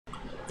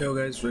Hello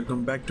guys,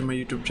 welcome back to my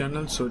YouTube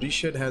channel. So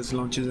ReShade has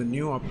launched a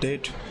new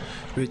update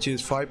which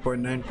is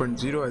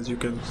 5.9.0, as you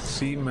can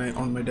see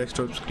on my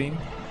desktop screen.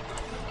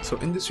 So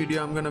in this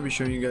video I'm gonna be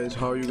showing you guys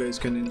how you guys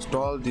can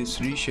install this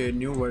ReShade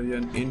new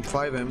version in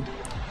FiveM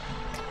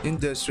in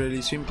just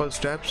really simple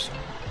steps.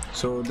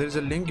 So there's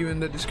a link given in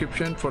the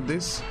description for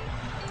this.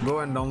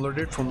 Go and download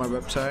it from my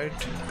website.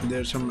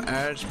 There's some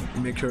ads,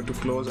 make sure to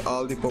close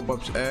all the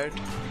pop-ups ad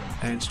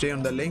and stay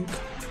on the link.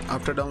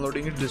 After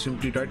downloading it, just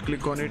simply right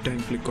click on it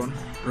and click on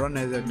run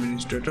as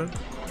administrator.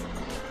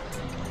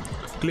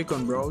 Click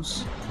on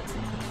browse.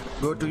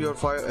 Go to your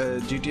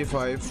GTA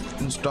 5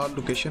 install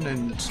location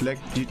and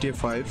select GTA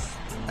 5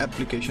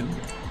 application.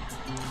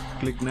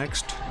 Click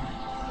next.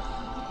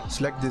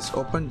 Select this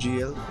open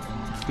GL.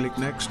 Click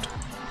next.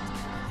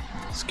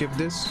 Skip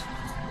this.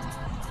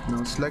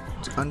 Now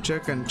select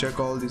uncheck and check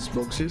all these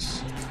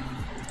boxes.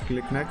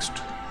 Click next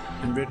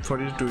and wait for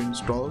it to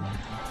install.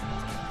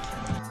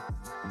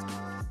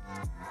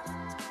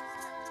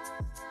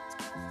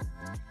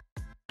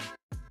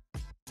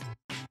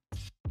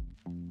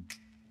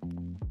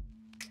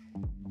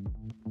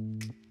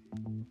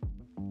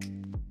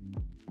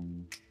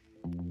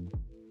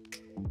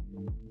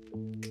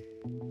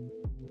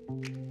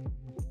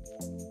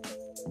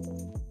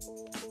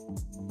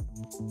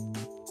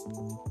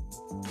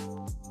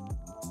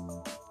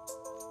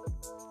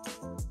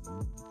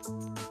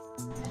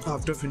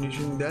 After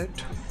finishing that,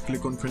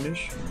 click on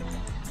finish.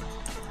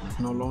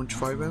 Now launch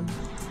FiveM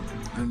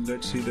and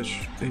let's see the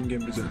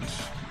in-game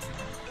results.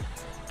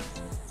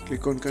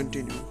 Click on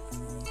continue.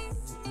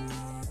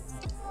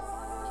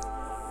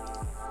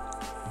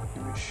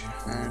 Finish,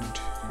 and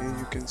here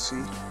you can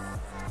see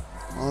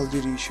all the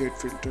ReShade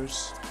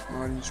filters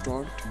are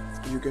installed.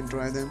 You can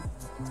try them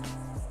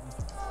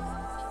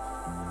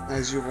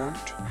as you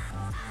want.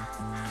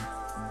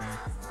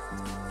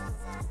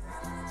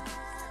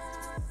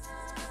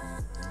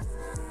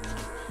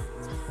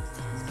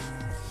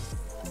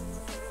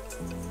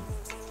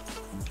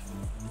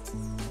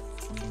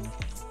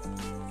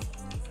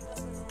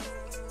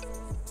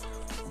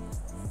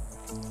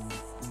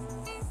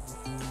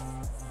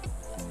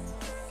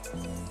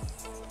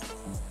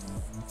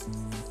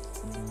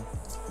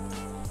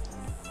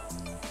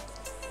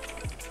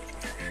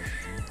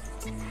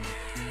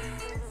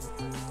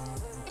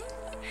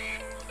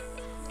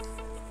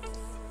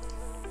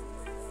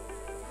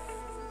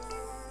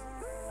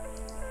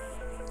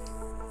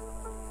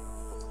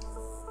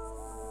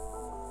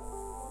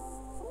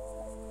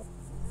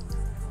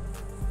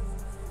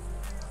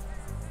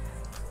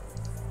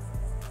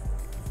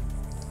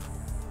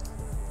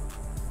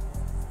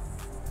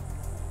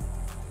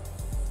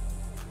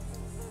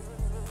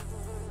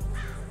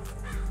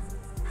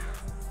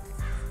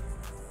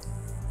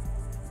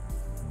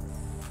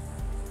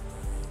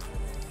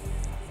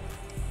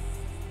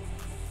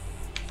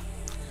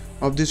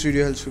 Hope this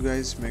video helps you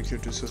guys. Make sure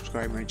to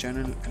subscribe my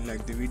channel and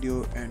like the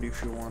video, and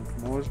if you want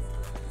more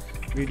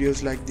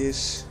videos like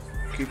this,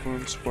 keep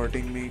on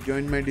supporting me.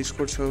 Join my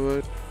Discord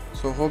server.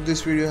 So hope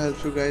this video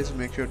helps you guys.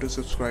 Make sure to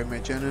subscribe my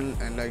channel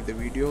and like the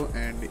video,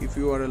 and if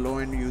you are a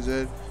low-end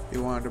user,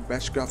 you want the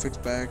best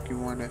graphics pack, you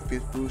want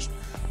FPS boost,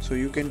 so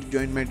you can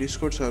join my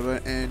Discord server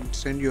and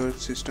send your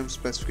system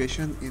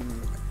specification in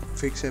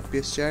fix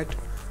FPS chat,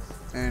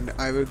 and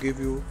I will give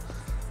you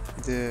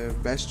the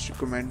best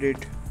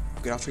recommended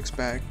graphics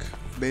pack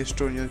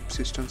based on your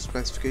system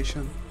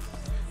specification,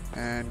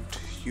 and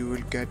you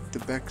will get the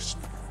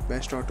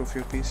best out of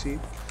your PC.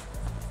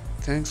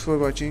 Thanks for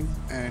watching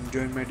and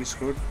join my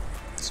Discord.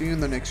 See you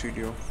in the next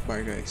video.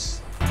 Bye guys.